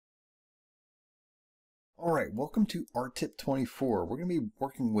All right, welcome to our tip 24. We're going to be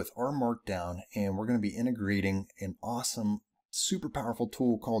working with Rmarkdown, and we're going to be integrating an awesome, super powerful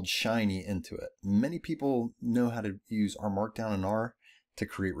tool called Shiny into it. Many people know how to use Rmarkdown and R to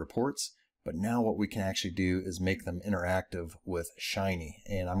create reports, but now what we can actually do is make them interactive with Shiny,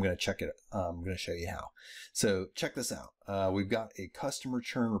 and I'm going to check it. I'm going to show you how. So check this out. We've got a customer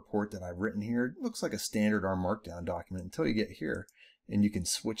churn report that I've written here. It looks like a standard Rmarkdown document until you get here. And you can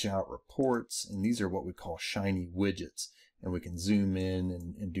switch out reports, and these are what we call shiny widgets, and we can zoom in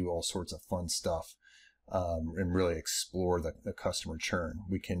and do all sorts of fun stuff and really explore the customer churn.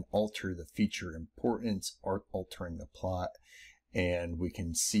 We can alter the feature importance, altering the plot, and we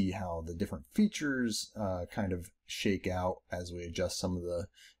can see how the different features kind of shake out as we adjust some of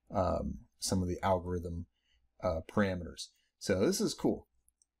the algorithm parameters. So this is cool.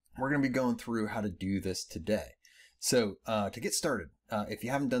 We're going to be going through how to do this today. So to get started, if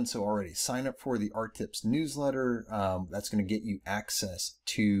you haven't done so already, sign up for the RTips newsletter. That's going to get you access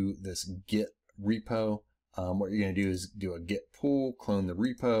to this Git repo. What you're going to do is do a Git pull, clone the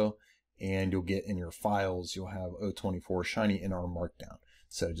repo, and you'll get in your files, you'll have O24 Shiny in Rmarkdown.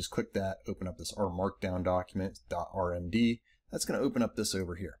 So just click that, open up this Rmarkdown document, .rmd. That's going to open up this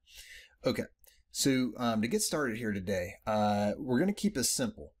over here. Okay, so to get started here today, we're going to keep this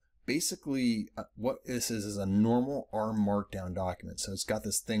simple. Basically, what this is a normal Rmarkdown document. So it's got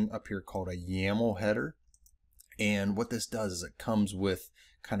this thing up here called a YAML header. And what this does is it comes with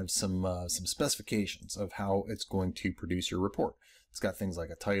kind of some specifications of how it's going to produce your report. It's got things like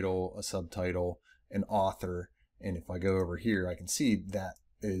a title, a subtitle, an author. And if I go over here, I can see that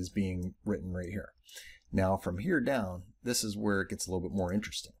is being written right here. Now from here down, this is where it gets a little bit more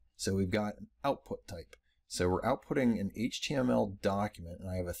interesting. So we've got an output type. So we're outputting an HTML document, and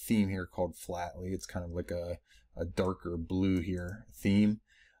I have a theme here called Flatly. It's kind of like a darker blue here theme.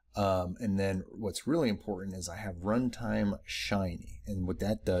 And then what's really important is I have runtime Shiny. And what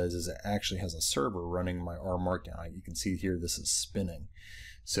that does is it actually has a server running my Rmarkdown. You can see here this is spinning.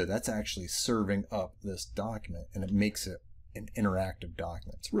 So that's actually serving up this document, and it makes it an interactive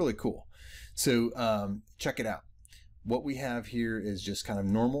document. It's really cool. So check it out. What we have here is just kind of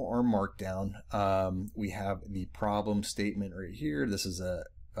normal Rmarkdown. We have the problem statement right here. This is a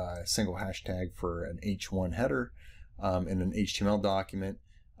single hashtag for an H1 header in an HTML document.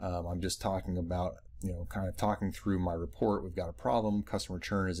 I'm just talking about, kind of talking through my report. We've got a problem. Customer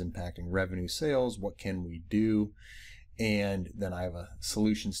churn is impacting revenue sales. What can we do? And then I have a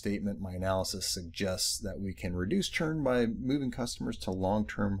solution statement. My analysis suggests that we can reduce churn by moving customers to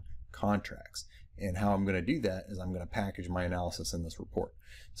long-term contracts. And how I'm going to do that is I'm going to package my analysis in this report.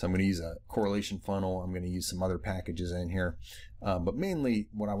 So I'm going to use a correlation funnel. I'm going to use some other packages in here. But mainly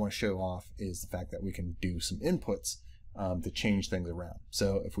what I want to show off is the fact that we can do some inputs to change things around.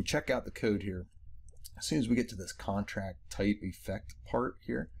 So if we check out the code here, as soon as we get to this contract type effect part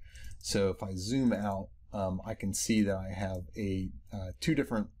here, so if I zoom out, I can see that I have two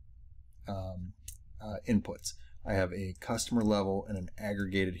different inputs. I have a customer level and an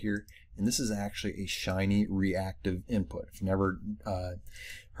aggregated here, and this is actually a Shiny reactive input. If you've never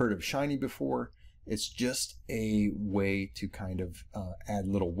heard of Shiny before, it's just a way to kind of add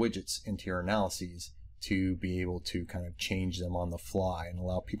little widgets into your analyses to be able to kind of change them on the fly and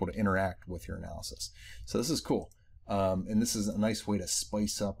allow people to interact with your analysis. So this is cool. And this is a nice way to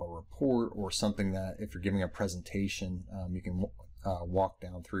spice up a report or something that if you're giving a presentation, you can walk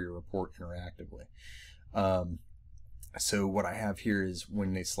down through your report interactively. So what I have here is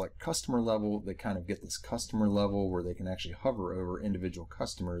when they select customer level, they kind of get this customer level where they can actually hover over individual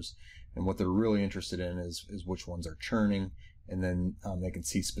customers. And what they're really interested in is which ones are churning. And then they can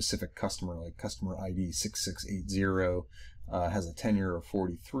see specific customer, like customer ID 6680 has a tenure of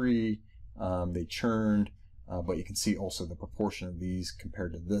 43. They churned, but you can see also the proportion of these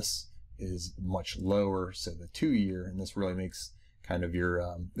compared to this is much lower. So the 2-year, and this really makes kind of your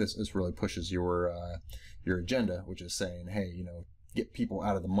this really pushes your agenda, which is saying, hey, get people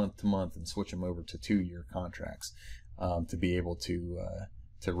out of the month to month and switch them over to 2-year contracts to be able to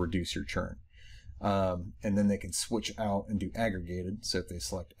reduce your churn. And then they can switch out and do aggregated. So if they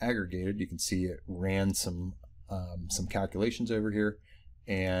select aggregated, you can see it ran some calculations over here,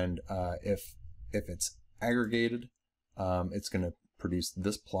 and if it's aggregated, it's going to produce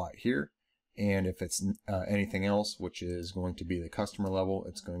this plot here. And if it's anything else, which is going to be the customer level,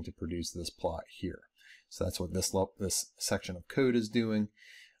 it's going to produce this plot here. So that's what this section of code is doing.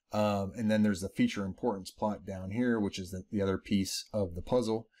 And then there's the feature importance plot down here, which is the other piece of the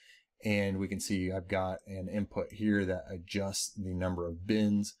puzzle. And we can see I've got an input here that adjusts the number of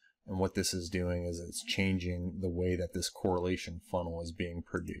bins And what this is doing is it's changing the way that this correlation funnel is being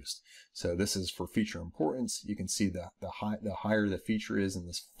produced. So this is for feature importance. You can see the higher the feature is in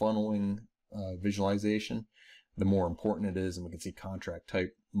this funneling visualization, the more important it is. And we can see contract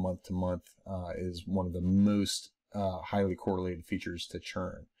type month to month is one of the most highly correlated features to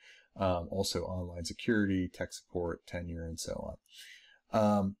churn. Also online security, tech support, tenure, and so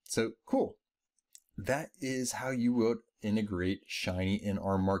on. So cool. That is how you would integrate Shiny in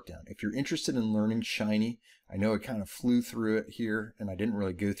Rmarkdown. If you're interested in learning Shiny, I know I kind of flew through it here and I didn't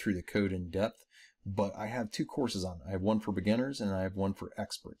really go through the code in depth, but I have 2 courses on it. I have one for beginners and I have one for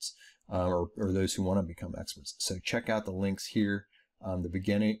experts, or those who want to become experts. So check out the links here.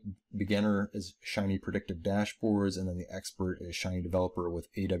 The beginner is Shiny Predictive Dashboards, and then the expert is Shiny Developer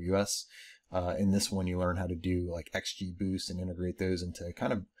with AWS. In this one, you learn how to do like XGBoost and integrate those into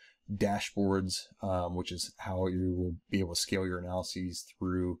kind of dashboards, which is how you will be able to scale your analyses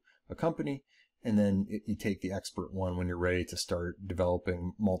through a company. And then you take the expert one when you're ready to start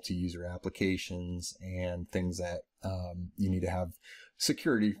developing multi-user applications and things that you need to have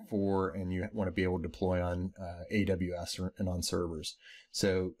security for, and you want to be able to deploy on AWS and on servers.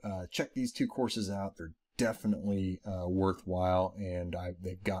 So check these 2 courses out. They're definitely worthwhile, and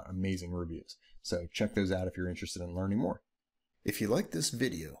they've got amazing reviews. So check those out if you're interested in learning more. If you like this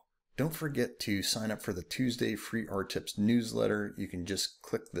video, don't forget to sign up for the Tuesday Free Art Tips newsletter. You can just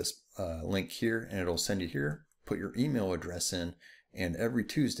click this link here and it'll send you here. Put your email address in, and every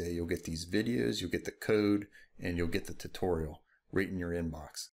Tuesday you'll get these videos, you'll get the code, and you'll get the tutorial right in your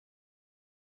inbox.